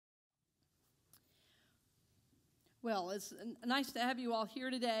Well, it's nice to have you all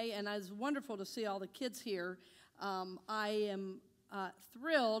here today, and it's wonderful to see all the kids here. I am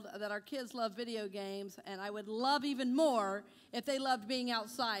thrilled that our kids love video games, and I would love even more if they loved being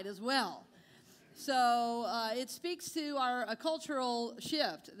outside as well. So it speaks to a cultural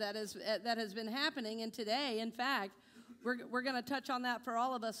shift that has been happening, and today, in fact, we're going to touch on that for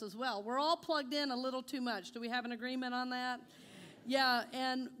all of us as well. We're all plugged in a little too much. Do we have an agreement on that? Yeah,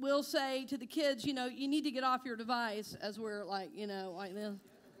 and we'll say to the kids, you need to get off your device as we're like this.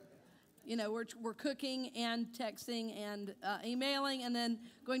 We're cooking and texting and emailing and then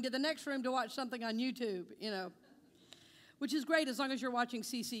going to the next room to watch something on YouTube, which is great as long as you're watching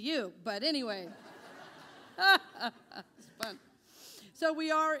CCU. But anyway, it's fun. So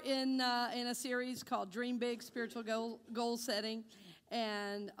we are in a series called Dream Big, Spiritual Goal Setting,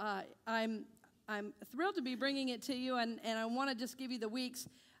 and I'm thrilled to be bringing it to you, and I want to just give you the weeks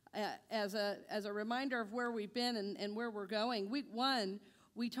as a reminder of where we've been and where we're going. Week 1,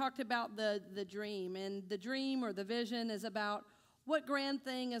 we talked about the dream, and the dream or the vision is about what grand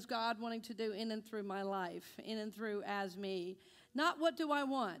thing is God wanting to do in and through my life, in and through as me. Not what do I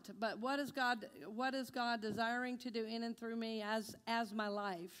want, but what is God desiring to do in and through me as my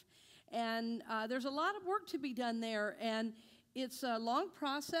life. And there's a lot of work to be done there, and it's a long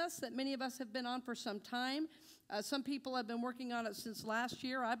process that many of us have been on for some time. Some people have been working on it since last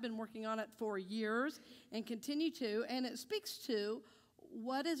year. I've been working on it for years and continue to. And it speaks to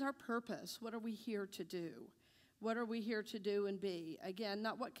what is our purpose? What are we here to do? What are we here to do and be? Again,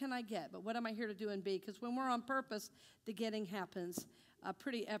 not what can I get, but what am I here to do and be? Because when we're on purpose, the getting happens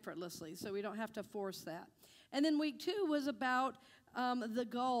pretty effortlessly, so we don't have to force that. And then week 2 was about the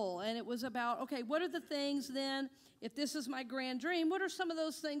goal, and it was about, okay, what are the things then? If this is my grand dream, what are some of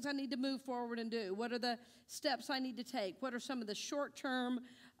those things I need to move forward and do? What are the steps I need to take? What are some of the short-term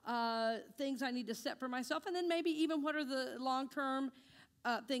things I need to set for myself? And then maybe even what are the long-term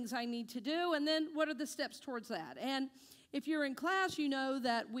things I need to do? And then what are the steps towards that? And if you're in class, you know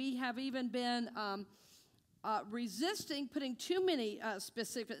that we have even been resisting putting too many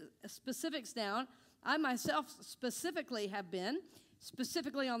specifics down. I myself specifically have been,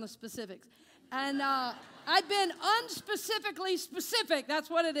 specifically on the specifics. And I've been unspecifically specific. That's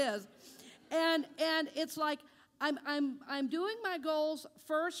what it is. And it's like I'm doing my goals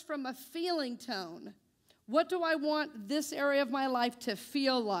first from a feeling tone. What do I want this area of my life to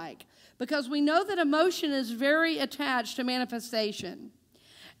feel like? Because we know that emotion is very attached to manifestation.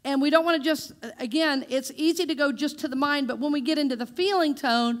 And we don't want to just, again, it's easy to go just to the mind, but when we get into the feeling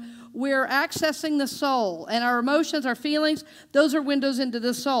tone, we're accessing the soul, and our emotions, our feelings, those are windows into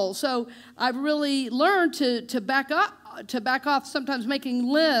the soul. So I've really learned to back off sometimes making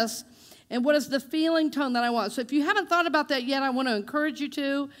lists, and what is the feeling tone that I want. So if you haven't thought about that yet, I want to encourage you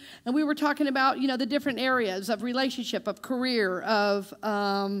to. And we were talking about, the different areas of relationship, of career, of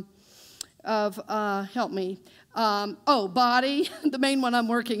help me, body, the main one I'm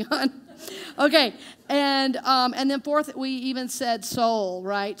working on. Okay, and then fourth, we even said soul,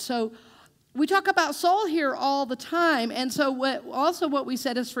 right? So we talk about soul here all the time, and so what we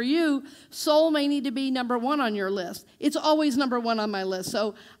said is for you, soul may need to be number 1 on your list. It's always number 1 on my list,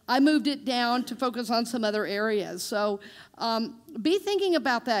 so I moved it down to focus on some other areas. So be thinking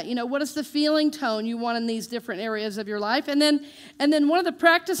about that. What is the feeling tone you want in these different areas of your life? And then one of the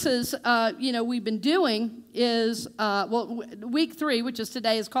practices, we've been doing is, week 3, which is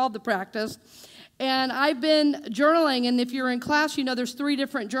today, is called the practice. And I've been journaling, and if you're in class, there's 3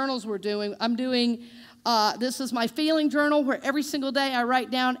 different journals we're doing. I'm doing, this is my feeling journal, where every single day I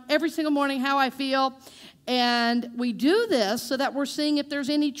write down every single morning how I feel. And we do this so that we're seeing if there's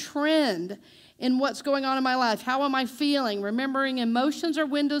any trend in what's going on in my life. How am I feeling? Remembering emotions are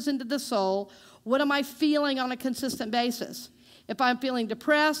windows into the soul. What am I feeling on a consistent basis? If I'm feeling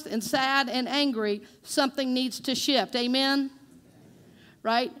depressed and sad and angry, something needs to shift. Amen?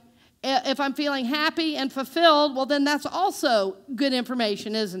 Right? If I'm feeling happy and fulfilled, well, then that's also good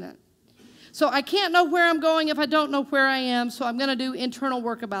information, isn't it? So I can't know where I'm going if I don't know where I am, so I'm going to do internal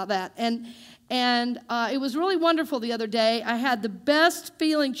work about that. And it was really wonderful the other day. I had the best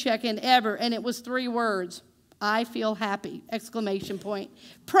feeling check-in ever, and it was 3 words. I feel happy, exclamation point.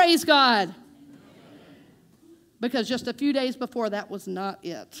 Praise God. Because just a few days before, that was not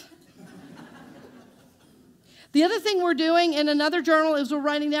it. The other thing we're doing in another journal is we're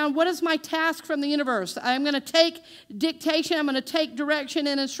writing down, what is my task from the universe? I'm going to take dictation. I'm going to take direction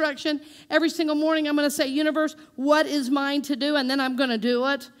and instruction. Every single morning I'm going to say, universe, what is mine to do? And then I'm going to do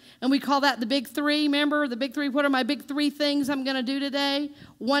it. And we call that the big three. Remember the big three? What are my big three things I'm going to do today?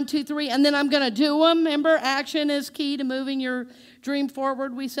 1, 2, 3. And then I'm going to do them. Remember, action is key to moving your dream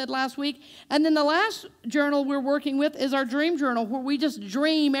forward, we said last week. And then the last journal we're working with is our dream journal, where we just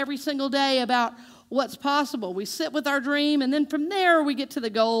dream every single day about what's possible. We sit with our dream, and then from there we get to the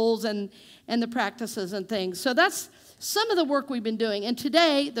goals and the practices and things. So that's some of the work we've been doing. And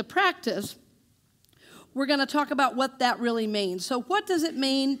today, the practice, we're going to talk about what that really means. So what does it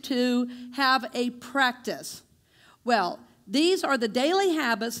mean to have a practice? Well, these are the daily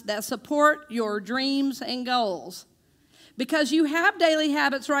habits that support your dreams and goals. Because you have daily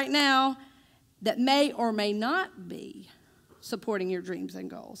habits right now that may or may not be supporting your dreams and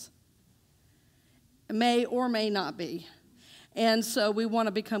goals. May or may not be. And so we want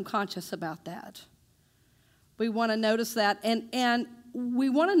to become conscious about that. We want to notice that. And we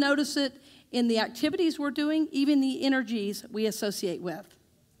want to notice it in the activities we're doing, even the energies we associate with.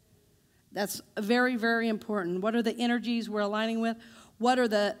 That's very, very important. What are the energies we're aligning with? What are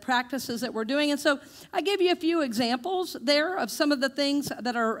the practices that we're doing? And so I gave you a few examples there of some of the things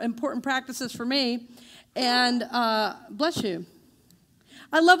that are important practices for me. And bless you.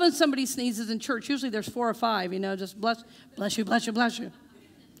 I love when somebody sneezes in church. Usually there's 4 or 5, just bless you, bless you, bless you.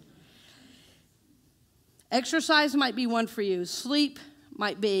 Exercise might be one for you. Sleep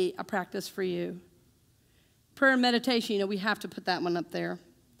might be a practice for you. Prayer and meditation, we have to put that one up there.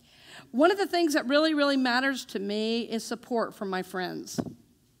 One of the things that really, really matters to me is support from my friends.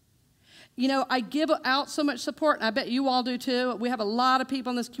 I give out so much support, and I bet you all do too. We have a lot of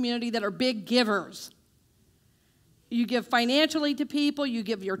people in this community that are big givers. You give financially to people, you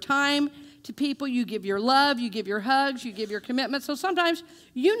give your time to people, you give your love, you give your hugs, you give your commitment. So sometimes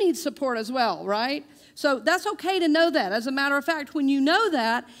you need support as well, right? So that's okay to know that. As a matter of fact, when you know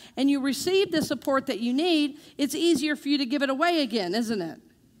that and you receive the support that you need, it's easier for you to give it away again, isn't it?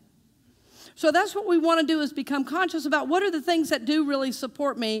 So that's what we want to do, is become conscious about what are the things that do really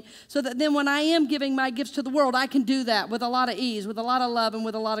support me, so that then when I am giving my gifts to the world, I can do that with a lot of ease, with a lot of love, and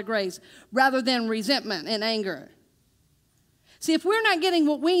with a lot of grace, rather than resentment and anger. See, if we're not getting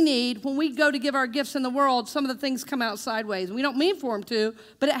what we need when we go to give our gifts in the world, some of the things come out sideways. We don't mean for them to,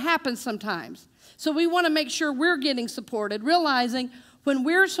 but it happens sometimes. So we want to make sure we're getting supported, realizing when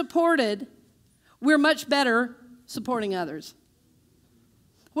we're supported, we're much better supporting others.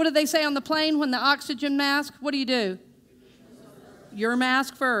 What do they say on the plane when the oxygen mask? What do? Your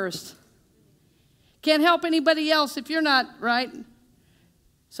mask first. Can't help anybody else if you're not, right?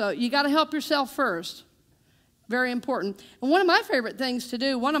 So you got to help yourself first. Very important. And one of my favorite things to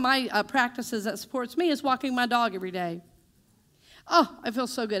do, one of my practices that supports me, is walking my dog every day. Oh, I feel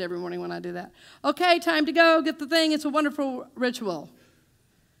so good every morning when I do that. Okay, time to go, get the thing. It's a wonderful ritual.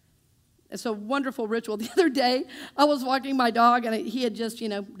 It's a wonderful ritual. The other day, I was walking my dog, and he had just,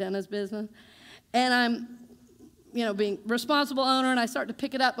 done his business. And I'm, being responsible owner, and I start to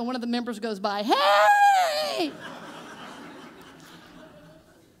pick it up, and one of the members goes by, hey!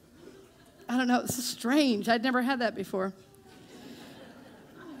 I don't know, it's strange. I'd never had that before.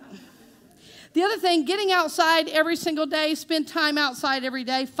 The other thing, getting outside every single day, spend time outside every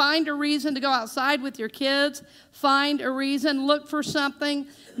day. Find a reason to go outside with your kids. Find a reason, look for something,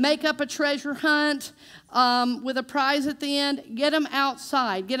 make up a treasure hunt with a prize at the end. Get them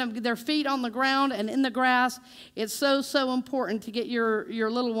outside. Get them their feet on the ground and in the grass. It's so, so important to get your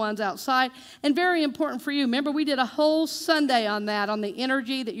little ones outside. And very important for you. Remember, we did a whole Sunday on that, on the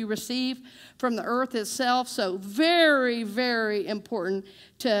energy that you receive from the earth itself. So very, very important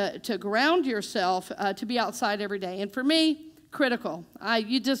to ground yourself, to be outside every day. And for me, critical.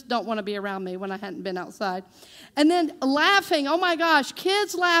 You just don't want to be around me when I hadn't been outside. And then laughing. Oh my gosh,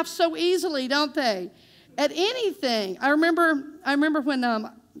 kids laugh so easily, don't they? At anything. I remember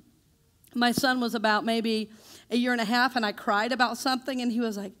when my son was about maybe a year and a half, and I cried about something, and he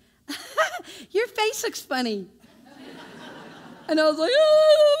was like, your face looks funny. And I was like,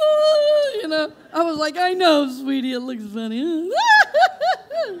 oh, I was like, I know, sweetie, it looks funny.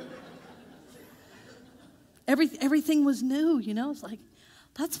 Everything was new, It's like,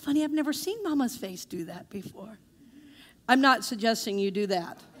 that's funny. I've never seen Mama's face do that before. I'm not suggesting you do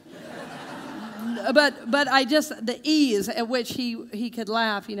that. But I just, the ease at which he could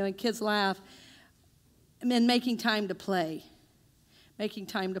laugh, and kids laugh, and making time to play. Making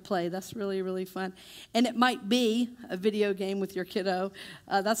time to play, that's really, really fun. And it might be a video game with your kiddo.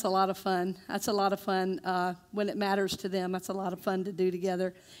 That's a lot of fun. That's a lot of fun when it matters to them. That's a lot of fun to do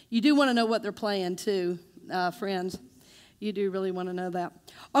together. You do want to know what they're playing, too. friends. You do really want to know that.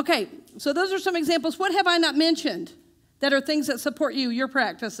 Okay, so those are some examples. What have I not mentioned that are things that support you, your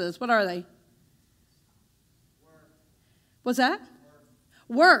practices? What are they? Work. What's that?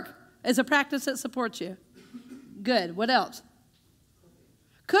 Work is a practice that supports you. Good. What else?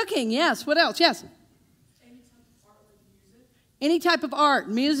 Cooking, yes. What else? Yes. Any type of art like music. Any type of art,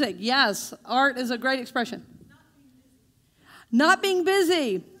 music, yes. Art is a great expression. Not being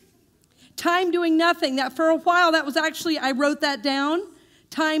busy. Time doing nothing. That for a while, that was actually, I wrote that down.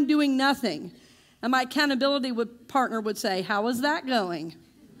 Time doing nothing. And my accountability partner would say, how is that going?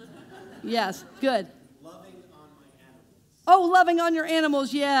 Yes, good. Loving on my animals. Oh, loving on your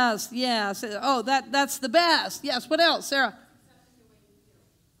animals, yes, yes. Oh, that's the best. Yes, what else, Sarah?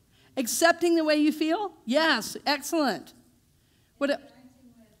 Accepting the way you feel? Yes, excellent. What?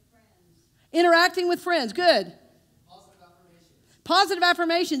 Interacting with friends, good. Positive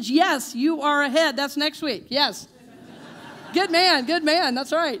affirmations, yes, you are ahead. That's next week, yes. Good man,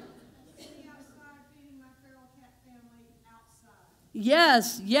 that's right. Sitting outside, feeding my feral cat family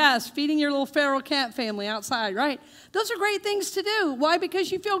outside. Yes, feeding your little feral cat family outside, right? Those are great things to do. Why?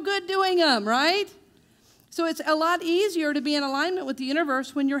 Because you feel good doing them, right? So it's a lot easier to be in alignment with the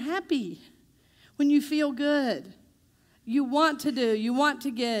universe when you're happy, when you feel good. You want to do, you want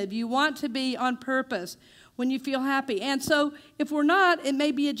to give, you want to be on purpose when you feel happy. And so if we're not, it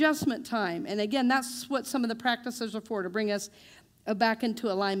may be adjustment time. And again, that's what some of the practices are for, to bring us back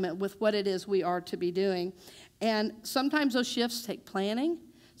into alignment with what it is we are to be doing. And sometimes those shifts take planning.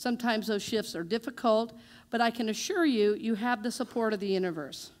 Sometimes those shifts are difficult. But I can assure you, you have the support of the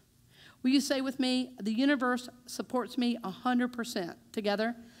universe. Will you say with me, the universe supports me 100%.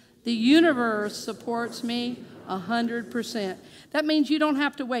 Together? The universe supports me 100%. That means you don't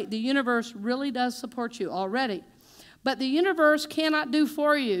have to wait. The universe really does support you already. But the universe cannot do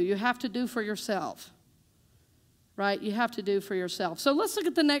for you. You have to do for yourself. Right? You have to do for yourself. So let's look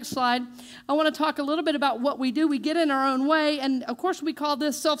at the next slide. I want to talk a little bit about what we do. We get in our own way. And, of course, we call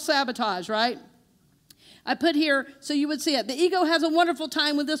this self-sabotage, right? I put here so you would see it. The ego has a wonderful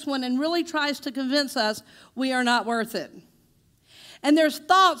time with this one and really tries to convince us we are not worth it. And there's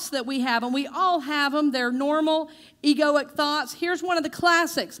thoughts that we have, and we all have them. They're normal egoic thoughts. Here's one of the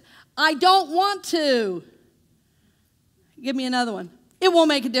classics. I don't want to. Give me another one. It won't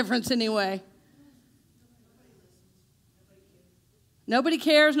make a difference anyway. Nobody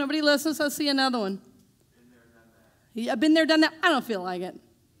cares. Nobody listens. Let's see another one. I've been there, done that. I don't feel like it.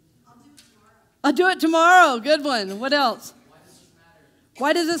 I'll do it tomorrow. Good one. What else?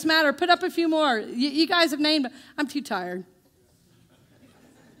 Why does this matter? Put up a few more. You guys have named them. I'm too tired.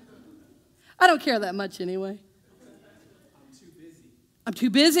 I don't care that much anyway. I'm too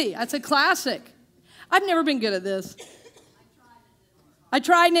busy. That's a classic. I've never been good at this. I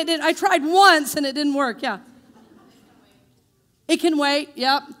tried and it didn't. I tried once and it didn't work. Yeah. It can wait.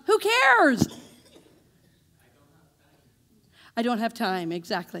 Yep. Who cares? I don't have time.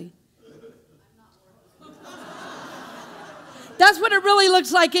 Exactly. That's what it really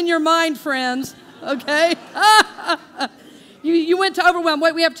looks like in your mind, friends. Okay? You went to overwhelm.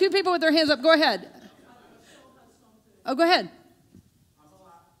 Wait, we have two people with their hands up. Go ahead. Oh, go ahead.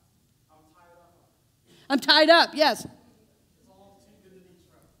 I'm tied up, yes.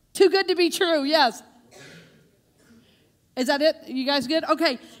 Too good to be true, yes. Is that it? You guys good?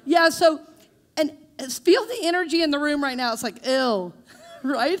 Okay. Yeah, so, and feel the energy in the room right now. It's like, ill,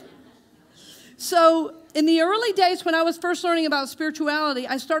 right? So, in the early days when I was first learning about spirituality,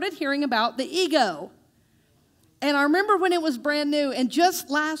 I started hearing about the ego. And I remember when it was brand new, and just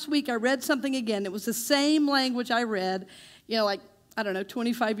last week I read something again. It was the same language I read,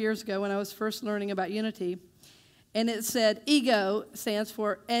 25 years ago when I was first learning about unity. And it said, ego stands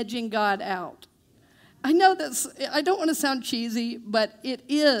for edging God out. I know I don't want to sound cheesy, but it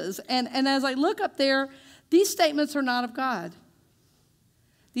is. And as I look up there, these statements are not of God.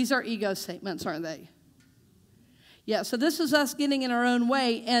 These are ego statements, aren't they? Yeah, so this is us getting in our own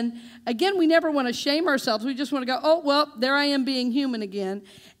way. And again, we never want to shame ourselves. We just want to go, oh, well, there I am being human again.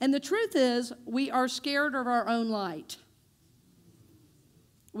 And the truth is, we are scared of our own light.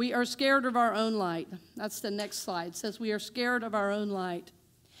 We are scared of our own light. That's the next slide. It says we are scared of our own light.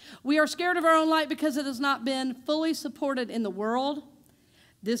 We are scared of our own light because it has not been fully supported in the world.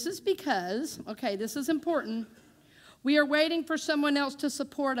 This is because, okay, this is important. We are waiting for someone else to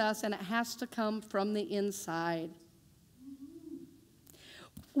support us, and it has to come from the inside.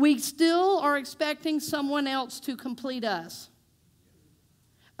 We still are expecting someone else to complete us.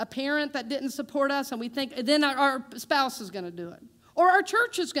 A parent that didn't support us, and we think then our spouse is going to do it. Or our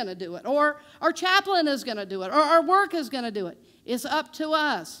church is going to do it. Or our chaplain is going to do it. Or our work is going to do it. It's up to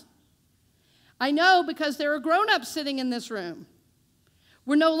us. I know because there are grown-ups sitting in this room.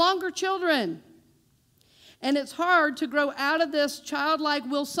 We're no longer children. And it's hard to grow out of this childlike,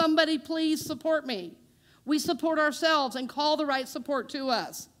 will somebody please support me? We support ourselves and call the right support to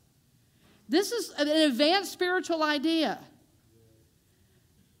us. This is an advanced spiritual idea.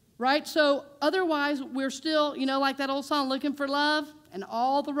 Right? So otherwise, we're still, like that old song, looking for love in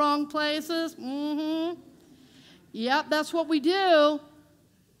all the wrong places. Yep, that's what we do.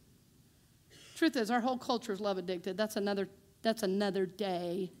 Truth is, our whole culture is love addicted. That's another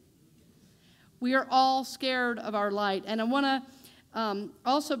day. We are all scared of our light. And I want to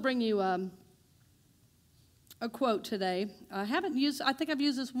also bring you a quote today. I think I've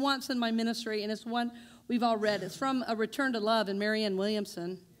used this once in my ministry, and it's one we've all read. It's from A Return to Love in Marianne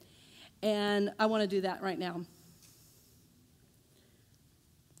Williamson. And I want to do that right now.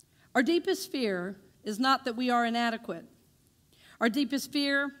 Our deepest fear is not that we are inadequate. Our deepest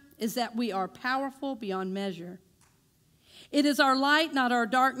fear is that we are powerful beyond measure. It is our light, not our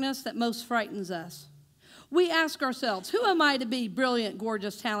darkness, that most frightens us. We ask ourselves, who am I to be brilliant,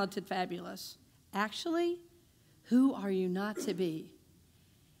 gorgeous, talented, fabulous? Actually, who are you not to be?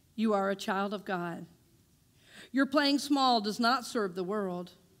 You are a child of God. Your playing small does not serve the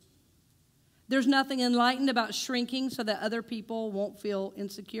world. There's nothing enlightened about shrinking so that other people won't feel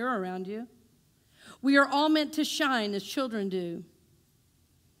insecure around you. We are all meant to shine as children do.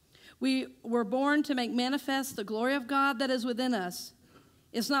 We were born to make manifest the glory of God that is within us.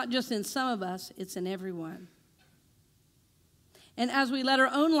 It's not just in some of us, it's in everyone. And as we let our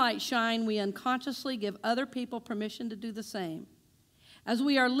own light shine, we unconsciously give other people permission to do the same. As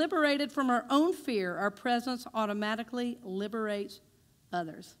we are liberated from our own fear, our presence automatically liberates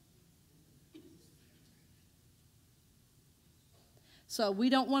others. So we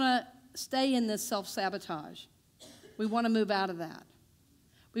don't want to stay in this self-sabotage. We want to move out of that.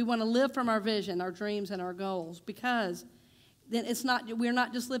 We want to live from our vision, our dreams, and our goals, because then we're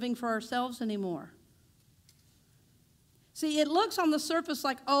not just living for ourselves anymore. See, it looks on the surface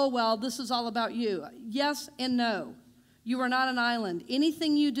like, oh, well, this is all about you. Yes and no. You are not an island.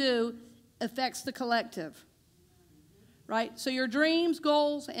 Anything you do affects the collective. Right? So your dreams,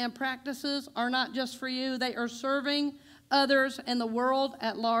 goals, and practices are not just for you. They are serving others and the world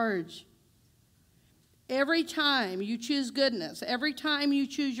at large. Every time you choose goodness, every time you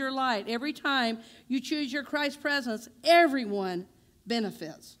choose your light, every time you choose your Christ presence, everyone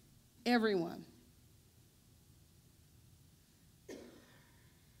benefits. Everyone.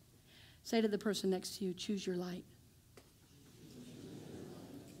 Say to the person next to you, choose your light.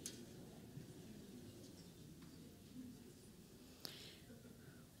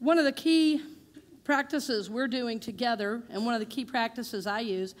 One of the key practices we're doing together, and one of the key practices I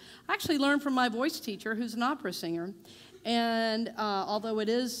use, I actually learned from my voice teacher, who's an opera singer. And although it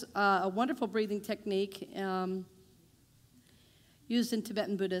is a wonderful breathing technique used in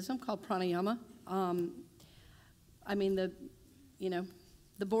Tibetan Buddhism called pranayama,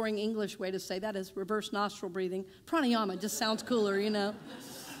 the boring English way to say that is reverse nostril breathing. Pranayama just sounds cooler,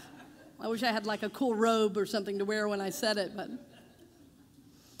 I wish I had like a cool robe or something to wear when I said it, but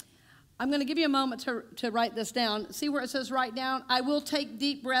I'm going to give you a moment to write this down. See where it says write down? I will take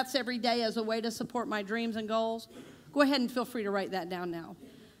deep breaths every day as a way to support my dreams and goals. Go ahead and feel free to write that down now.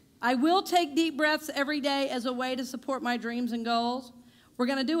 I will take deep breaths every day as a way to support my dreams and goals. We're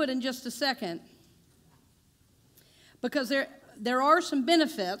going to do it in just a second. Because there are some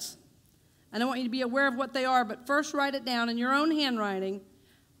benefits, and I want you to be aware of what they are, but first write it down in your own handwriting.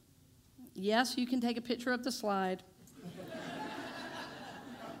 Yes, you can take a picture of the slide.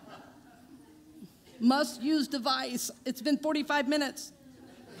 Must use device. It's been 45 minutes.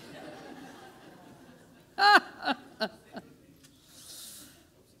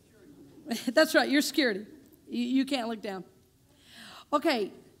 That's right, you're security. You can't look down.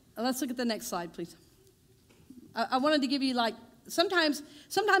 Okay, let's look at the next slide, please. I wanted to give you sometimes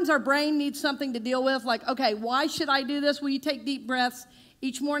our brain needs something to deal with, like, okay, why should I do this? Will you take deep breaths?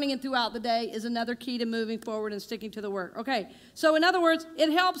 Each morning and throughout the day is another key to moving forward and sticking to the work. Okay, so in other words,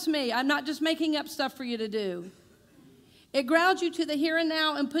 it helps me. I'm not just making up stuff for you to do. It grounds you to the here and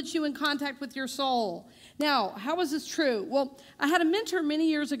now and puts you in contact with your soul. Now, how is this true? Well, I had a mentor many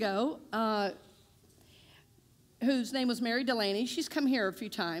years ago whose name was Mary Delaney. She's come here a few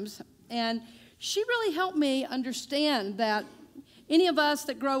times, and she really helped me understand that any of us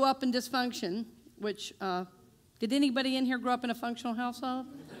that grow up in dysfunction, which... did anybody in here grow up in a functional household?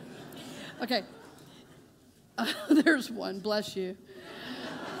 Okay. There's one, bless you.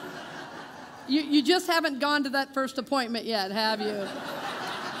 You just haven't gone to that first appointment yet, have you?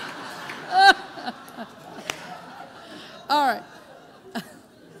 All right.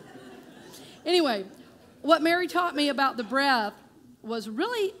 Anyway, what Mary taught me about the breath was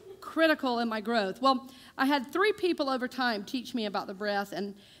really critical in my growth. Well, I had 3 people over time teach me about the breath,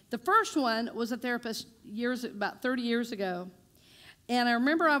 and the first one was a therapist about 30 years ago. And I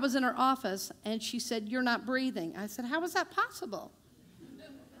remember I was in her office, and she said, "You're not breathing." I said, "How is that possible?"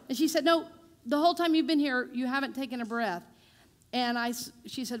 And she said, "No, the whole time you've been here, you haven't taken a breath." And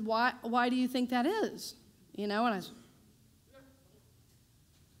she said, why do you think that is? You know, and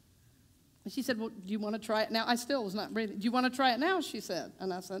she said, "Well, do you want to try it now?" I still was not breathing. "Do you want to try it now?" she said.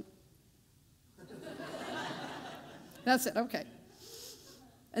 And I said, that's it, okay.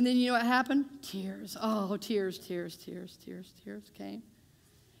 And then you know what happened? Tears. Oh, tears came.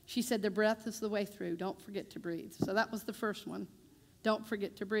 She said, "The breath is the way through. Don't forget to breathe." So that was the first one. Don't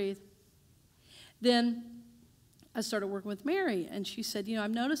forget to breathe. Then I started working with Mary, and she said, "You know,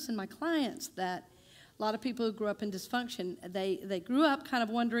 I've noticed in my clients that a lot of people who grew up in dysfunction, they grew up kind of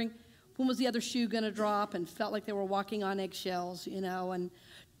wondering when was the other shoe going to drop, and felt like they were walking on eggshells, you know, and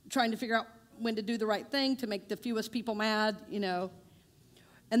trying to figure out when to do the right thing to make the fewest people mad, you know.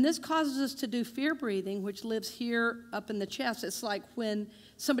 And this causes us to do fear breathing, which lives here up in the chest. It's like when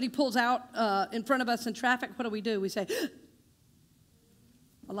somebody pulls out in front of us in traffic, what do? We say,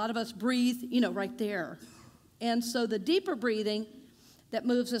 a lot of us breathe, you know, right there. And so the deeper breathing that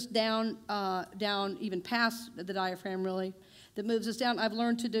moves us down, down even past the diaphragm, really, that moves us down, I've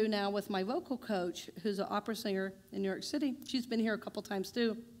learned to do now with my vocal coach, who's an opera singer in New York City. She's been here a couple times,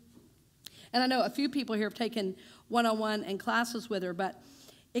 too. And I know a few people here have taken one-on-one and classes with her, but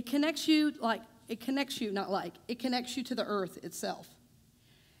it connects you it connects you to the earth itself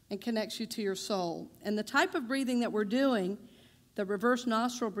and connects you to your soul. And the type of breathing that we're doing, the reverse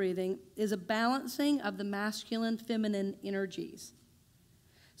nostril breathing, is a balancing of the masculine, feminine energies.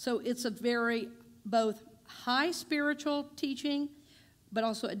 So it's a very both high spiritual teaching, but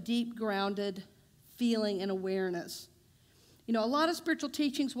also a deep grounded feeling and awareness. You know, a lot of spiritual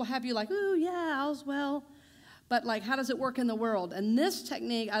teachings will have you like, "Ooh, yeah, all's well." But like, how does it work in the world? And this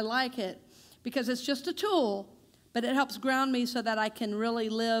technique, I like it because it's just a tool, but it helps ground me so that I can really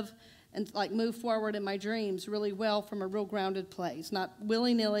live and like move forward in my dreams really well from a real grounded place. Not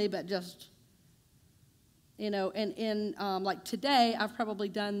willy-nilly, but just, you know, and in like today, I've probably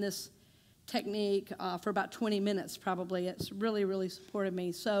done this technique for about 20 minutes probably. It's really, really supported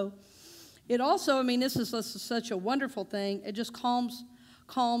me. So it also, I mean, this is such a wonderful thing. It just calms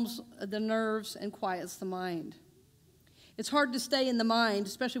the nerves and quiets the mind. It's hard to stay in the mind,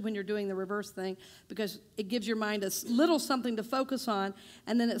 especially when you're doing the reverse thing, because it gives your mind a little something to focus on,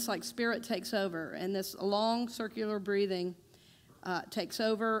 and then it's like spirit takes over, and this long circular breathing takes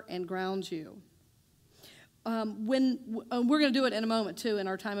over and grounds you. We're going to do it in a moment too in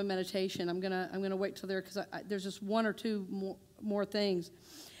our time of meditation. I'm gonna wait till there because there's just one or two more things.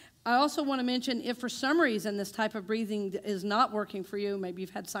 I also want to mention, if for some reason this type of breathing is not working for you, maybe you've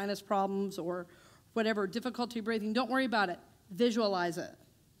had sinus problems or whatever, difficulty breathing, don't worry about it. Visualize it.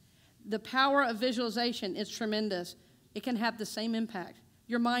 The power of visualization is tremendous. It can have the same impact.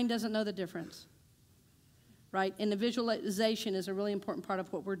 Your mind doesn't know the difference, right? And the visualization is a really important part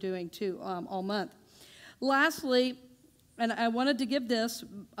of what we're doing too all month. Lastly, and I wanted to give this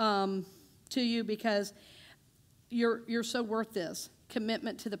to you because you're so worth this.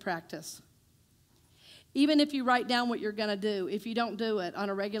 Commitment to the practice. Even if you write down what you're going to do, if you don't do it on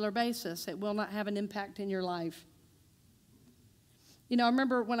a regular basis, it will not have an impact in your life. You know, I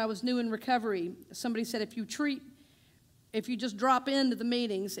remember when I was new in recovery, somebody said if you just drop into the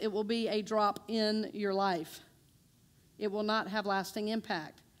meetings, it will be a drop in your life. It will not have lasting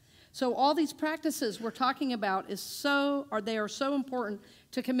impact. So all these practices we're talking about they are so important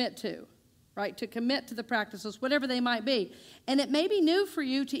to commit to. Right, to commit to the practices, whatever they might be. And it may be new for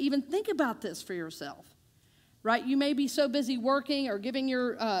you to even think about this for yourself, right? You may be so busy working or giving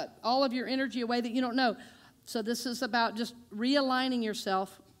all of your energy away that you don't know. So this is about just realigning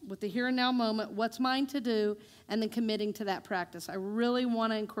yourself with the here and now moment, what's mine to do, and then committing to that practice. I really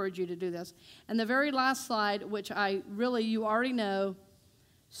want to encourage you to do this. And the very last slide, which you already know,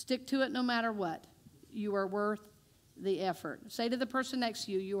 stick to it no matter what. You are worth the effort. Say to the person next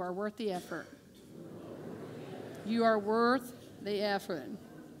to you, you are worth the effort. You are worth the effort.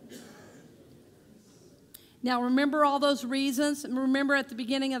 Now remember all those reasons. Remember at the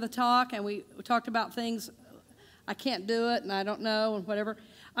beginning of the talk, and we talked about things, I can't do it, and I don't know, and whatever.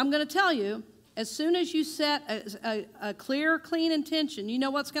 I'm going to tell you, as soon as you set a clear, clean intention, you know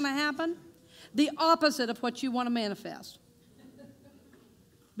what's going to happen? The opposite of what you want to manifest.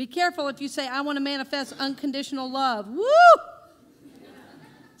 Be careful if you say, I want to manifest unconditional love. Woo!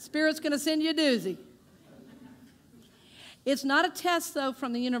 Spirit's going to send you a doozy. It's not a test, though,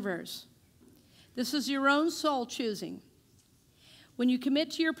 from the universe. This is your own soul choosing. When you commit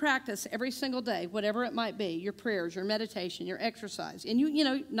to your practice every single day, whatever it might be, your prayers, your meditation, your exercise, and you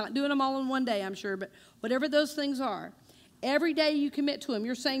know, not doing them all in one day, I'm sure, but whatever those things are, every day you commit to them,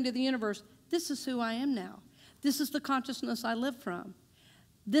 you're saying to the universe, this is who I am now. This is the consciousness I live from.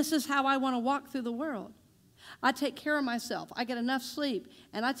 This is how I want to walk through the world. I take care of myself. I get enough sleep,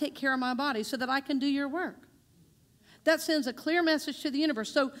 and I take care of my body so that I can do your work. That sends a clear message to the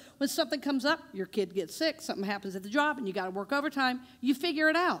universe. So when something comes up, your kid gets sick, something happens at the job, and you got to work overtime, you figure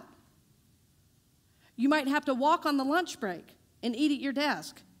it out. You might have to walk on the lunch break and eat at your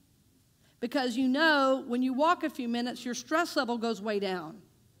desk because you know when you walk a few minutes, your stress level goes way down.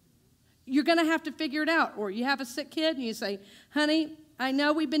 You're going to have to figure it out. Or you have a sick kid and you say, honey, I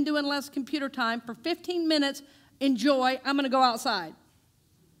know we've been doing less computer time. For 15 minutes, enjoy. I'm going to go outside.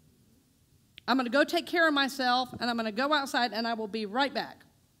 I'm going to go take care of myself, and I'm going to go outside, and I will be right back.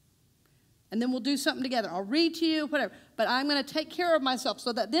 And then we'll do something together. I'll read to you, whatever. But I'm going to take care of myself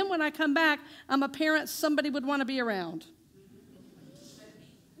so that then when I come back, I'm a parent somebody would want to be around.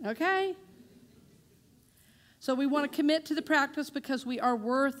 Okay? So we want to commit to the practice because we are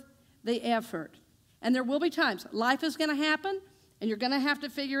worth the effort. And there will be times. Life is going to happen, and you're going to have to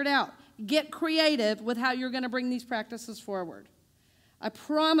figure it out. Get creative with how you're going to bring these practices forward. I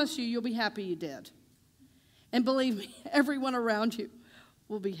promise you, you'll be happy you did. And believe me, everyone around you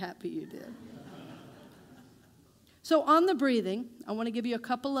will be happy you did. So on the breathing, I want to give you a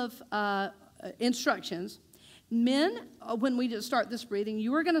couple of instructions. Men, when we start this breathing,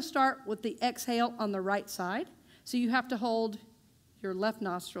 you are going to start with the exhale on the right side. So you have to hold your left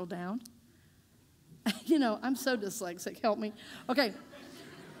nostril down. You know, I'm so dyslexic. Help me. Okay.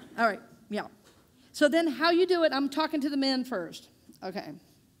 All right. Yeah. So then how you do it, I'm talking to the men first. Okay.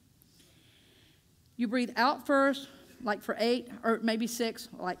 You breathe out first, like for 8 or maybe 6,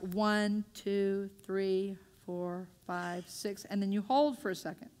 like 1, 2, 3, 4, 5, 6, and then you hold for a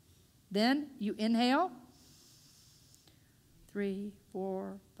second. Then you inhale. 3,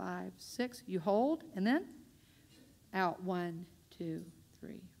 4, 5, 6. You hold, and then out. 1, 2,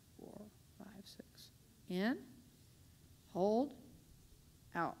 3, 4, 5, 6. In, hold,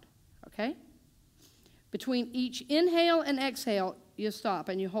 out. Okay? Between each inhale and exhale, you stop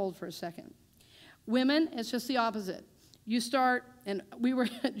and you hold for a second. Women, it's just the opposite. You start, and we were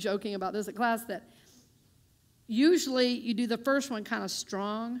joking about this at class, that usually you do the first one kind of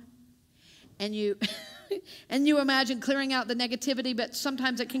strong, and you and you imagine clearing out the negativity, but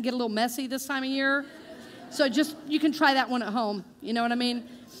sometimes it can get a little messy this time of year. So just, you can try that one at home. You know what I mean?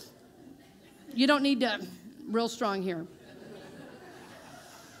 You don't need to real strong here.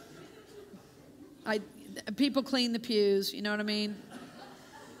 People clean the pews, you know what I mean?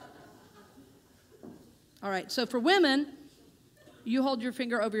 All right, so for women, you hold your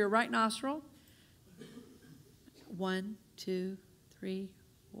finger over your right nostril. 1, 2, 3,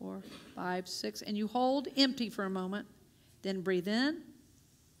 4, 5, 6, and you hold empty for a moment. Then breathe in.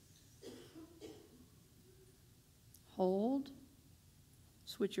 Hold.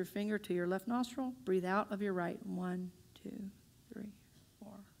 Switch your finger to your left nostril. Breathe out of your right. 1, 2, 3, 4,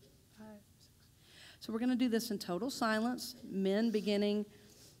 5, 6. So we're going to do this in total silence. Men beginning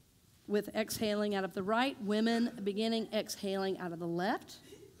with exhaling out of the right. Women beginning exhaling out of the left.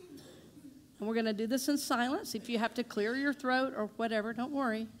 And we're going to do this in silence. If you have to clear your throat or whatever, don't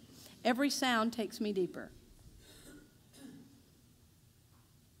worry. Every sound takes me deeper.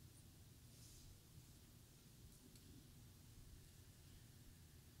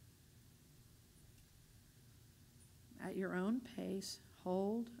 At your own pace,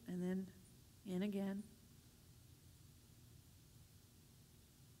 hold, and then in again.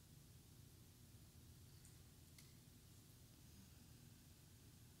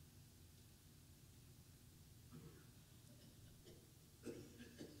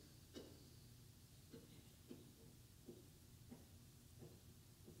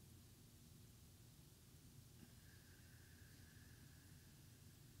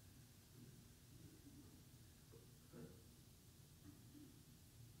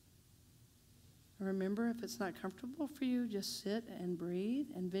 Remember, if it's not comfortable for you, just sit and breathe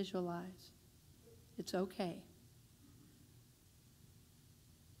and visualize. It's okay.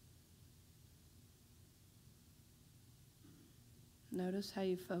 Notice how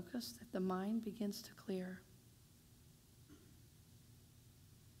you focus, that the mind begins to clear.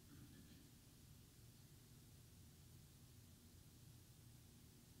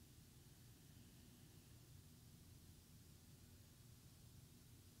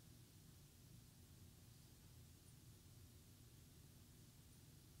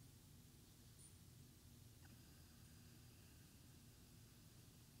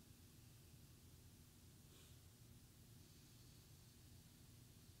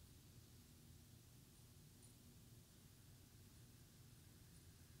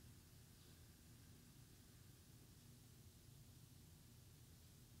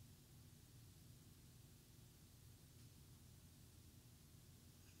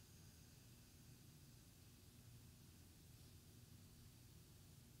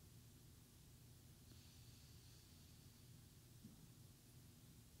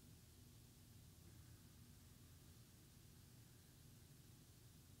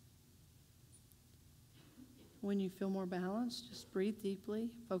 When you feel more balanced, just breathe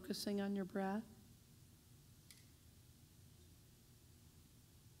deeply, focusing on your breath.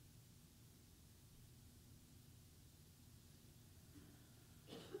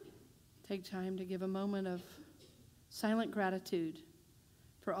 Take time to give a moment of silent gratitude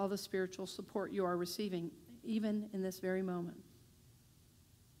for all the spiritual support you are receiving, even in this very moment.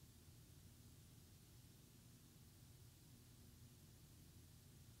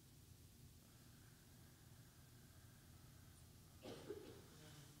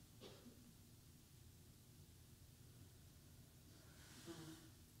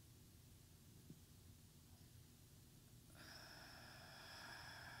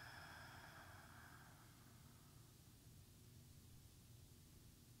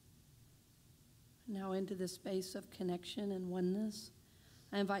 Now into this space of connection and oneness,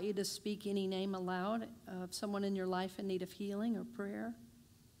 I invite you to speak any name aloud of someone in your life in need of healing or prayer.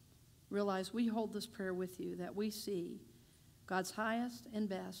 Realize we hold this prayer with you, that we see God's highest and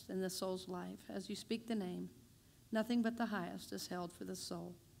best in the soul's life. As you speak the name, nothing but the highest is held for the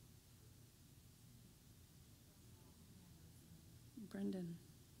soul. Brendan.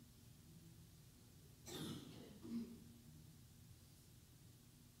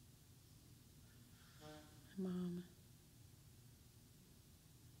 Mom.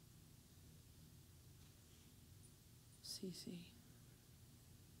 Cece.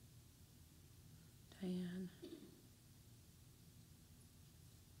 Diane.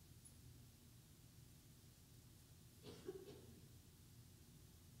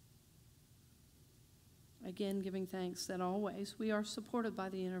 Again, giving thanks that always we are supported by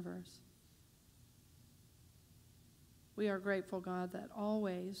the universe. We are grateful, God, that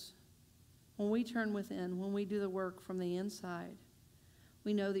always when we turn within, when we do the work from the inside,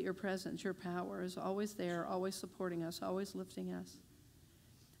 we know that your presence, your power is always there, always supporting us, always lifting us.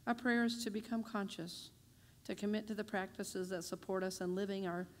 Our prayer is to become conscious, to commit to the practices that support us in living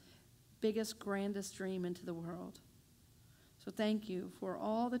our biggest, grandest dream into the world. So thank you for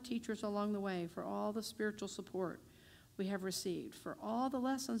all the teachers along the way, for all the spiritual support we have received, for all the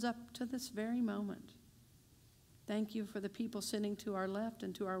lessons up to this very moment. Thank you for the people sitting to our left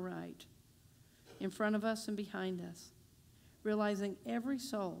and to our right, in front of us and behind us, realizing every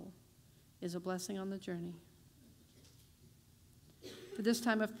soul is a blessing on the journey. For this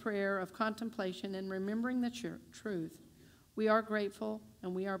time of prayer, of contemplation, and remembering the truth, we are grateful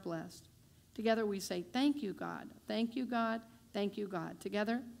and we are blessed. Together we say, thank you, God. Thank you, God. Thank you, God.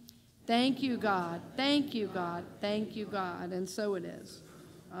 Together, thank you, God. Thank you, God. Thank you, God. And so it is.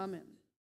 Amen.